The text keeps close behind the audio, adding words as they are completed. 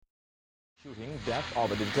Shooting death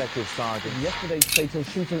of a detective sergeant. Yesterday's fatal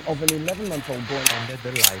shooting of an 11-month-old boy Ended the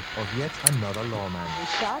life of yet another lawman.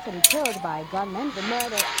 Shot and killed by gunmen. The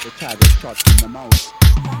murder. The target shot in the mouth.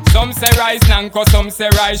 Some say rice nanko, some say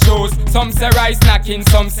rice shoes. Some say rice snacking,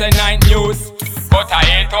 some say night news. But I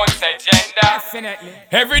ain't on say gender. Definitely.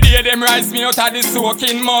 Every day them rise me out of the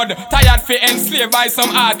soaking mud. Tired fi enslaved by some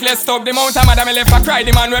heartless stuff. The amount of mother me left a cry,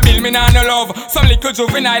 the man we build me nah no love. Some little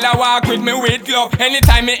juvenile a walk with me with glove.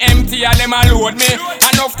 Anytime me empty a them a load me.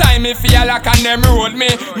 Enough time me feel like and them road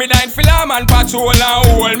me. Me dying fi a man patrol and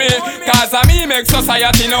hold me. Cause a me make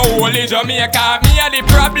society no holy Jamaica. Me a the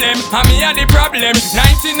problem, and me a the problem.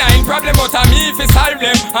 99 problem but a me fi solve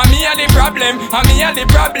them. And me a the problem, and me a the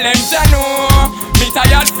problem. Jano. Me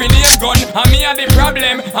tired fi name gun, and me a the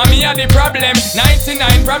problem, and me a the problem.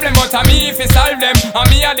 99 problem, but a me fi solve them. And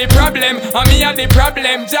me a the problem, and me a the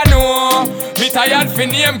problem. Jano, me tired fi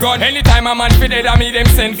name gun. Anytime a man fi dead, a me them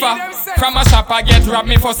send for. From a shop I get robbed,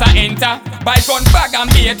 me first a enter. Buy gun bag and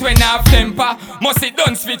bait when I have temper. Must it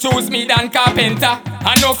done fi choose me than carpenter.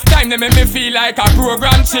 Enough time they make me feel like a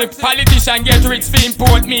program chip. Politician get rich fi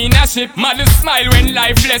import me in a ship. Mother smile when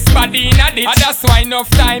lifeless body in a ditch. And that's why enough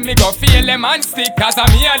time me go feel them and stick. Cause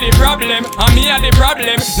I'm here the problem, I'm here the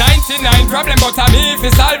problem. 99 problem but I'm here fi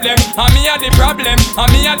solve them. I'm here the problem,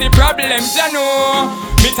 I'm here the problem. Jano,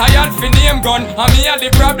 me tired fi name gun. I'm here the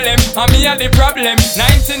problem, I'm here the problem.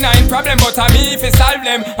 99 problem but I'm here fi solve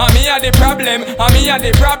them. I'm here the problem, I'm here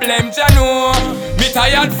the problem. Jano, me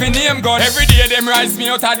tired fi name gun. Every day them rise me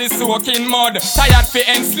out of the soaking mud. Tired fi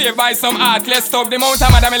enslaved by some heartless stuff. The amount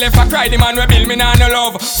of mother me left a cry, the man we build me nah no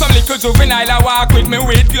love. Some little juvenile a walk with me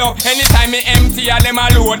with glove. Anytime me empty a them a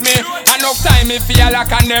load me. Enough time me feel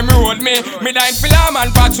like and them road me. Me dying fi a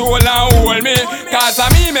man patrol and hold me. Cause a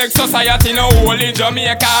me make society no holy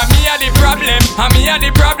Jamaica. Me a the problem, and me a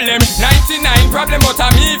the problem. 99 problem but a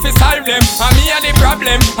me fi solve them. And me a the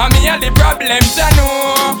problem, and me a the problem.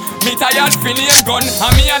 Jano, me tired fi name gun.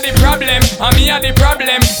 And me a the problem, and me a the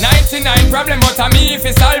problem. 99 problem but a me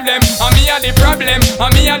fi solve them. And me a the problem,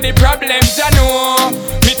 and me a the problem. Jano,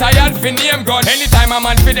 me tired fi name gun. Anytime a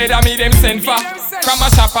man fi dead a me them send for. From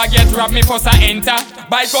a shop I get robbed, me first a enter.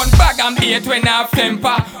 Buy gun bag and bait when I have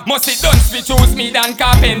temper. Must it done fi choose me than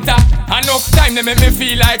carpenter. Enough time they make me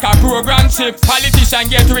feel like a program chip.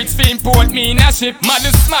 Politician get rich fi import me in a ship.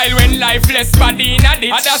 Mother smile when lifeless body in a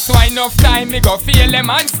ditch. And that's why enough time me go feel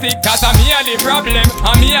them and stick. Cause I'm here the problem,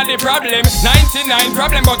 I'm here the problem. 99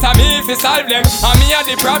 problem but I'm here fi solve them. I'm here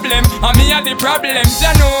the problem, I'm here the problem.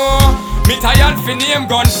 Jano, me tired fi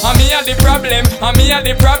name gun. I'm here the problem, I'm here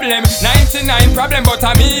the problem. 99 problem but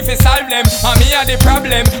I'm here fi solve them. I'm here the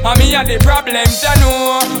problem, I'm here the problem.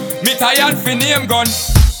 Jano, me tired fi name gun.